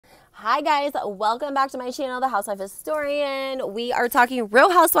Hi guys, welcome back to my channel, The Housewife Historian. We are talking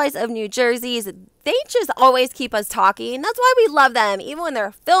Real Housewives of New Jersey. They just always keep us talking. That's why we love them. Even when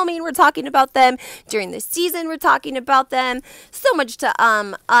they're filming, we're talking about them. During the season, we're talking about them. So much to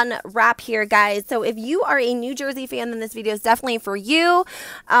unwrap here, guys. So if you are a New Jersey fan, then this video is definitely for you.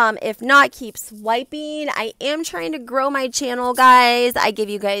 If not, keep swiping. I am trying to grow my channel, guys. I give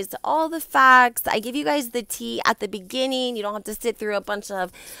you guys all the facts. I give you guys the tea at the beginning. You don't have to sit through a bunch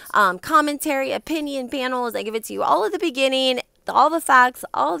of commentary, opinion panels. I give it to you all at the beginning, all the facts,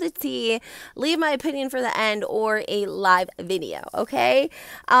 all the tea. Leave my opinion for the end or a live video, okay?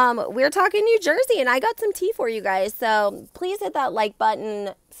 We're talking New Jersey, and I got some tea for you guys. So please hit that like button,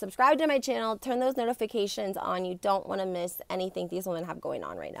 subscribe to my channel, turn those notifications on. You don't want to miss anything these women have going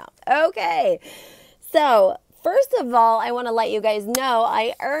on right now. Okay, so first of all, I want to let you guys know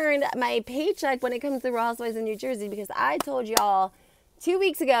I earned my paycheck when it comes to Real Housewives of New Jersey, because I told y'all 2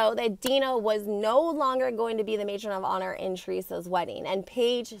 weeks ago that DINA was no longer going to be the matron of honor in Teresa's wedding, and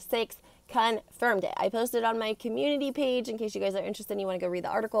page 6 confirmed it. I posted on my community page in case you guys are interested and you want to go read the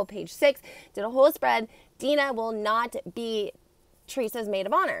article. Page 6 did a whole spread. DINA will not be Teresa's maid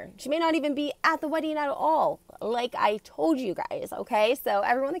of honor. She may not even be at the wedding at all, like I told you guys, okay? So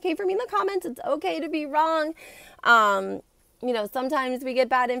everyone that came for me in the comments, it's okay to be wrong. You know, sometimes we get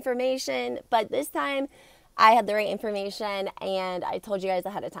bad information, but this time I had the right information, and I told you guys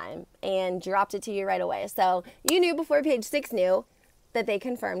ahead of time and dropped it to you right away. So you knew before page 6 knew that they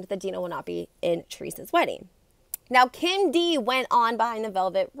confirmed that DINA will not be in Teresa's wedding. Now, Kim D went on behind the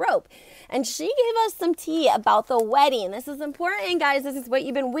velvet rope, and she gave us some tea about the wedding. This is important, guys. This is what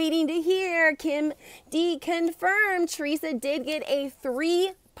you've been waiting to hear. Kim D confirmed Teresa did get a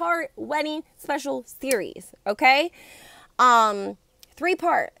 3-part wedding special series, okay?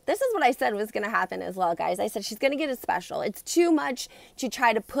 3-part. This is what I said was going to happen as well, guys. I said she's going to get a special. It's too much to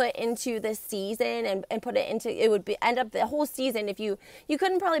try to put into this season and put it into, it would be end up the whole season. If you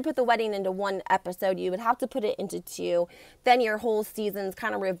couldn't probably put the wedding into 1 episode, you would have to put it into 2. Then your whole season's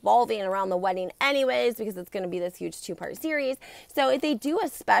kind of revolving around the wedding anyways, because it's going to be this huge 2-part series. So if they do a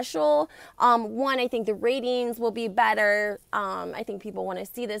special, one, I think the ratings will be better. I think people want to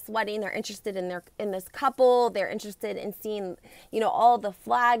see this wedding. They're interested in this couple. They're interested in seeing, you know, all the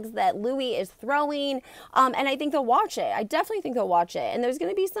flags that Louis is throwing, and I think they'll watch it. I definitely think they'll watch it, and there's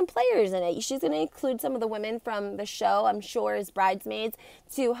going to be some players in it. She's going to include some of the women from the show, I'm sure, as bridesmaids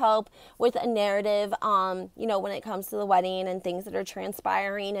to help with a narrative, you know, when it comes to the wedding and things that are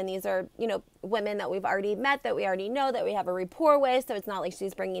transpiring. And these are, you know, women that we've already met, that we already know, that we have a rapport with. So it's not like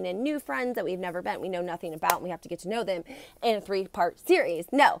she's bringing in new friends that we've never met, we know nothing about, and we have to get to know them in a 3-part series.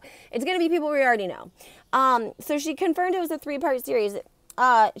 No, it's going to be people we already know. So she confirmed it was a 3-part series.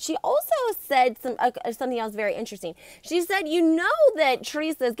 She also said something else very interesting. She said, you know that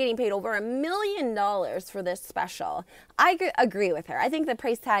Teresa is getting paid over $1 million for this special. I agree with her. I think the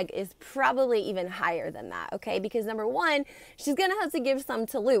price tag is probably even higher than that, okay? Because number one, she's going to have to give some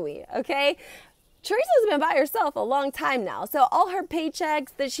to Louis, okay? Teresa's been by herself a long time now. So all her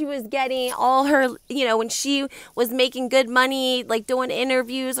paychecks that she was getting, all her, you know, when she was making good money, like doing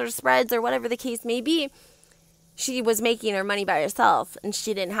interviews or spreads or whatever the case may be, she was making her money by herself, and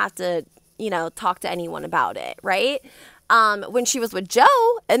she didn't have to, you know, talk to anyone about it, right? When she was with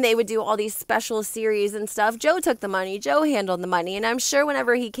Joe and they would do all these special series and stuff, Joe took the money, Joe handled the money, and I'm sure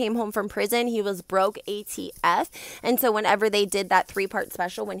whenever he came home from prison, he was broke ATF. And so whenever they did that 3-part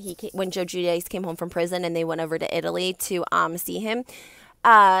special, when Joe Giudice came home from prison and they went over to Italy to see him,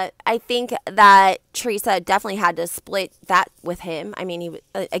 I think that Teresa definitely had to split that with him. I mean, he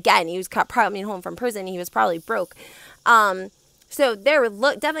was probably home from prison. He was probably broke. So they were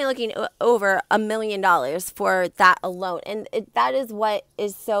definitely looking over $1 million for that alone. And that is what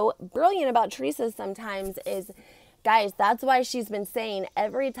is so brilliant about Teresa sometimes is, guys, that's why she's been saying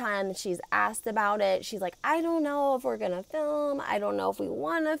every time she's asked about it, she's like, I don't know if we're going to film. I don't know if we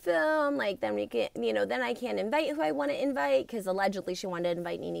want to film. Like, then we can't, you know, then I can't invite who I want to invite, because allegedly she wanted to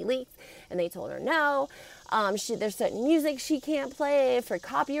invite NeNe Leakes, and they told her no. There's certain music she can't play for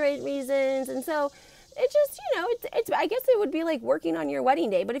copyright reasons. And so it just, you know, it's I guess it would be like working on your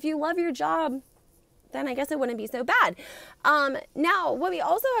wedding day. But if you love your job, then I guess it wouldn't be so bad. Now, what we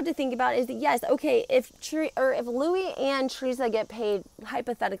also have to think about is that, yes, okay, if Louis and Teresa get paid,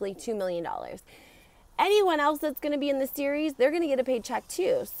 hypothetically, $2 million, anyone else that's going to be in the series, they're going to get a paycheck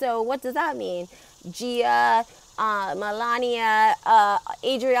too. So what does that mean? Gia, Melania,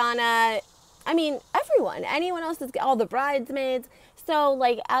 Adriana, I mean, everyone, anyone else that's, all the bridesmaids. So,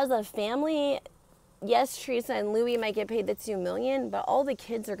 like, as a family, yes, Teresa and Louis might get paid the $2 million, but all the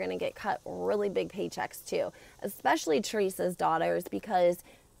kids are going to get cut really big paychecks too, especially Teresa's daughters, because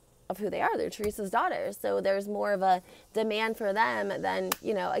of who they are. They're Teresa's daughters. So there's more of a demand for them than,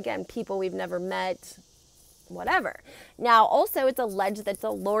 you know, again, people we've never met, whatever. Now, also, it's alleged that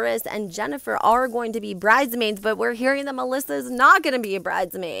Dolores and Jennifer are going to be bridesmaids, but we're hearing that Melissa is not going to be a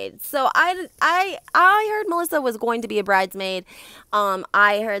bridesmaid. So I heard Melissa was going to be a bridesmaid.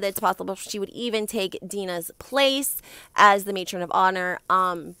 I heard that it's possible she would even take DINA's place as the matron of honor.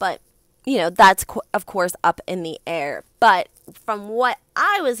 But you know, that's of course up in the air. But from what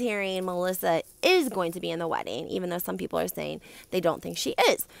I was hearing, Melissa is going to be in the wedding, even though some people are saying they don't think she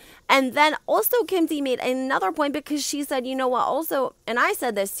is. And then also Kim D made another point, because she said, you know what, also, and I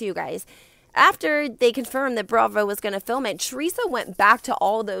said this to you guys, after they confirmed that Bravo was going to film it, Teresa went back to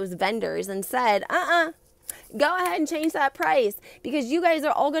all those vendors and said, go ahead and change that price, because you guys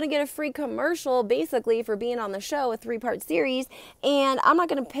are all going to get a free commercial basically for being on the show, a 3-part series, and I'm not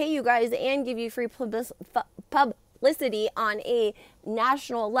going to pay you guys and give you free publicity on a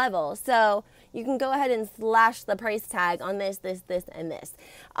national level. So you can go ahead and slash the price tag on this, and this.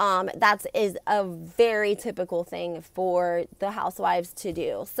 That is a very typical thing for the housewives to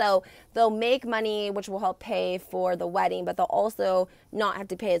do. So they'll make money, which will help pay for the wedding, but they'll also not have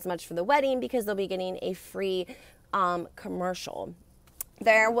to pay as much for the wedding because they'll be getting a free commercial.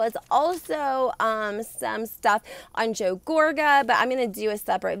 There was also some stuff on Joe Gorga, but I'm going to do a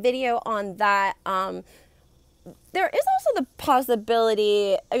separate video on that. There is also the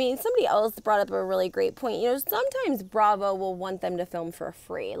possibility, I mean, somebody else brought up a really great point. You know, sometimes Bravo will want them to film for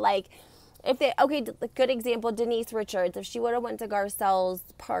free. Like, if they, okay, good example, Denise Richards, if she would have went to Garcelle's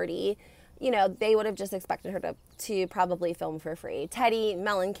party, you know, they would have just expected her to probably film for free. Teddy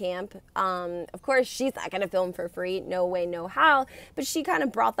Mellencamp, of course, she's not going to film for free. No way, no how. But she kind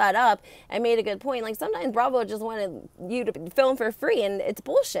of brought that up and made a good point. Like, sometimes Bravo just wanted you to film for free, and it's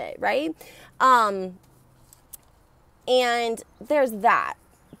bullshit, right? And there's that.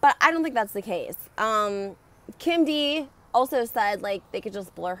 But I don't think that's the case. Kim D also said, like, they could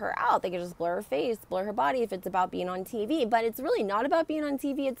just blur her out. They could just blur her face, blur her body if it's about being on TV. But it's really not about being on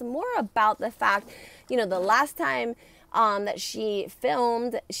TV. It's more about the fact, you know, the last time that she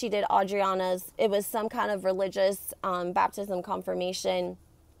filmed, she did Adriana's, it was some kind of religious baptism confirmation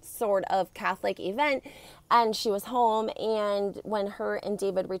sort of Catholic event, and she was home, and when her and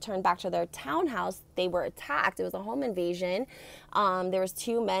David returned back to their townhouse, they were attacked. It was a home invasion. There was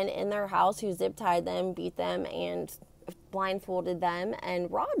 2 men in their house who zip-tied them, beat them, and blindfolded them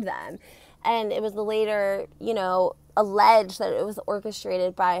and robbed them. And it was later, you know, alleged that it was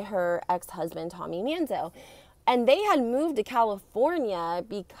orchestrated by her ex-husband, Tommy Manzo. And they had moved to California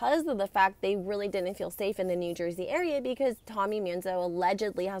because of the fact they really didn't feel safe in the New Jersey area, because Tommy Manzo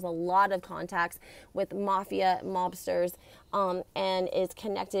allegedly has a lot of contacts with mafia mobsters, and is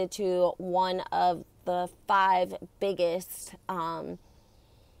connected to one of the 5 biggest mob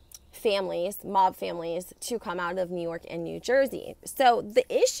families to come out of New York and New Jersey. So the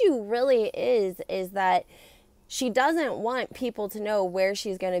issue really is that she doesn't want people to know where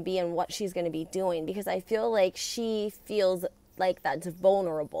she's going to be and what she's going to be doing, because I feel like she feels like that's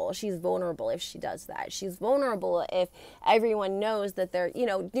vulnerable. She's vulnerable if she does that. She's vulnerable if everyone knows that they're, you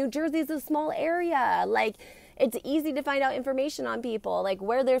know, New Jersey's a small area. Like, it's easy to find out information on people, like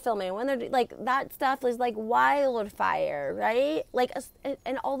where they're filming, when they're, like, that stuff is like wildfire, right? Like,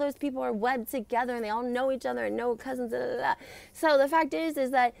 and all those people are webbed together, and they all know each other and know cousins, So the fact is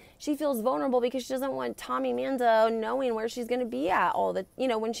that she feels vulnerable because she doesn't want Tommy Manzo knowing where she's going to be at all the, you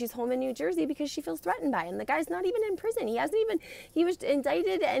know, when she's home in New Jersey, because she feels threatened by him. The guy's not even in prison. He was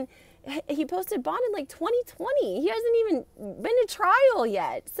indicted, and he posted bond in like 2020. He hasn't even been to trial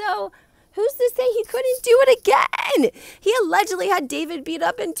yet. So who's to say he couldn't do it again? He allegedly had David beat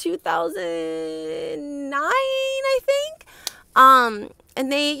up in 2009, I think. And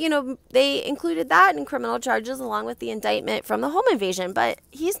they, you know, they included that in criminal charges along with the indictment from the home invasion. But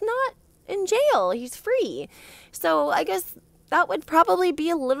he's not in jail. He's free. So I guess that would probably be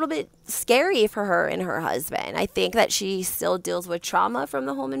a little bit scary for her and her husband. I think that she still deals with trauma from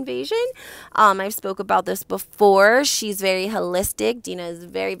the home invasion. I've spoke about this before. She's very holistic. DINA is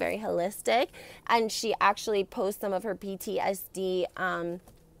very, very holistic. And she actually posts some of her PTSD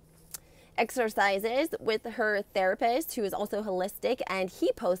exercises with her therapist, who is also holistic. And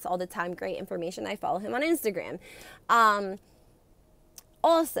he posts all the time great information. I follow him on Instagram.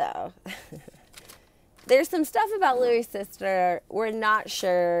 Also... There's some stuff about Louis' sister. We're not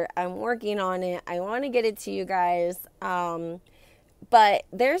sure. I'm working on it. I want to get it to you guys. But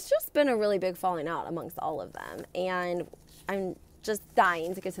there's just been a really big falling out amongst all of them. And just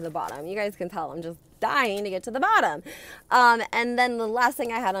dying to get to the bottom. You guys can tell I'm just dying to get to the bottom. And then the last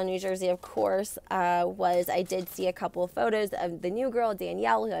thing I had on New Jersey, of course, was I did see a couple of photos of the new girl,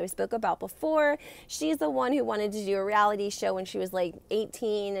 Danielle, who I spoke about before. She's the one who wanted to do a reality show when she was like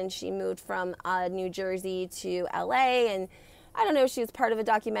 18, and she moved from New Jersey to LA, and I don't know if she was part of a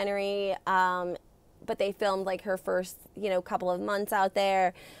documentary, but they filmed like her first, you know, couple of months out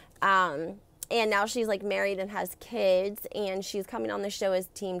there. And now she's like married and has kids, and she's coming on the show as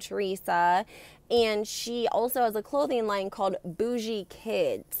Team Teresa. And she also has a clothing line called Bougie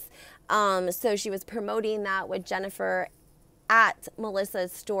Kids. So she was promoting that with Jennifer at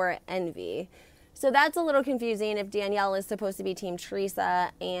Melissa's store Envy. So that's a little confusing if Danielle is supposed to be Team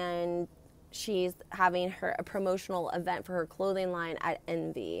Teresa and she's having a promotional event for her clothing line at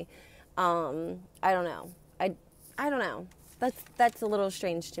Envy. I don't know. I don't know. That's a little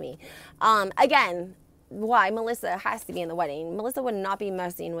strange to me. Again, why Melissa has to be in the wedding. Melissa would not be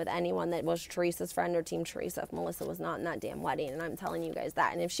messing with anyone that was Teresa's friend or Team Teresa if Melissa was not in that damn wedding, and I'm telling you guys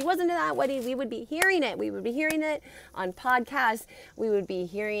that. And if she wasn't in that wedding, we would be hearing it. We would be hearing it on podcasts. We would be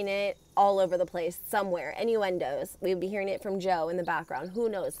hearing it all over the place somewhere. Innuendos. We would be hearing it from Joe in the background. Who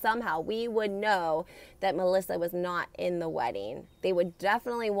knows? Somehow we would know that Melissa was not in the wedding. They would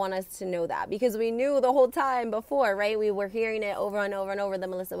definitely want us to know that, because we knew the whole time before, right? We were hearing it over and over and over that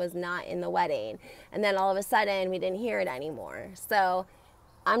Melissa was not in the wedding. And then all of a sudden we didn't hear it anymore. So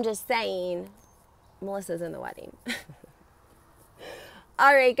I'm just saying Melissa's in the wedding.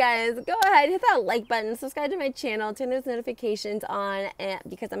 All right, guys, go ahead, hit that like button, subscribe to my channel, turn those notifications on,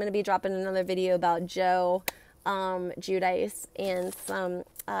 because I'm going to be dropping another video about Joe Giudice and some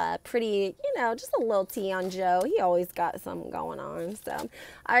pretty, you know, just a little tea on Joe. He always got something going on. So,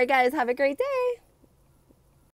 all right, guys, have a great day.